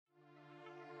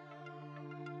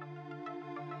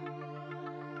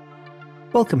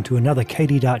Welcome to another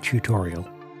KDDart tutorial.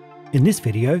 In this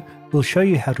video, we'll show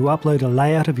you how to upload a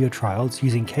layout of your trials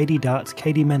using KDDart's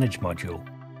KDManage module.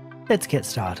 Let's get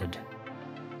started.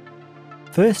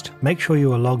 First, make sure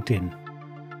you are logged in.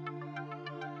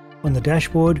 On the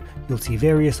dashboard, you'll see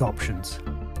various options.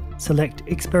 Select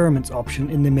Experiments option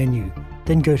in the menu,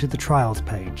 then go to the Trials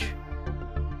page.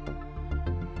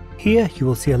 Here you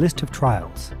will see a list of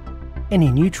trials. Any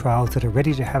new trials that are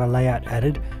ready to have a layout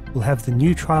added will have the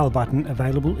New Trial button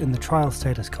available in the Trial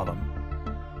Status column.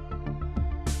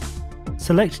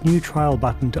 Select New Trial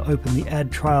button to open the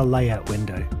Add Trial Layout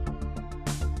window.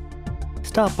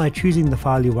 Start by choosing the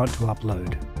file you want to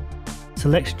upload.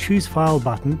 Select Choose File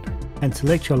button and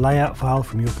select your layout file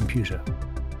from your computer.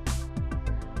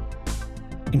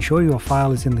 Ensure your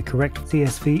file is in the correct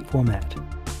CSV format.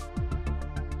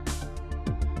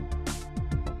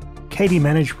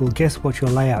 KDManage will guess what your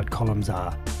layout columns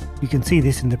are. You can see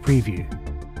this in the preview.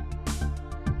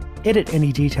 Edit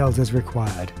any details as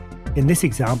required. In this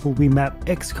example, we map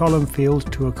X column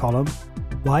field to a column,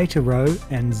 Y to row,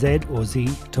 and Z or Z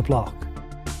to block.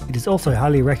 It is also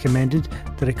highly recommended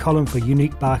that a column for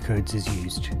unique barcodes is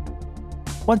used.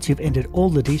 Once you've entered all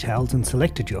the details and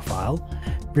selected your file,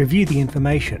 review the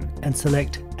information and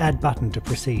select Add button to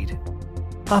proceed.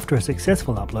 After a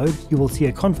successful upload, you will see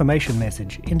a confirmation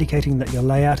message indicating that your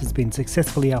layout has been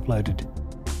successfully uploaded.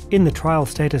 In the Trial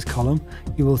Status column,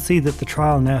 you will see that the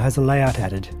trial now has a layout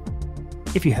added.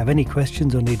 If you have any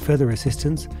questions or need further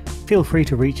assistance, feel free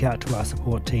to reach out to our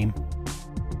support team.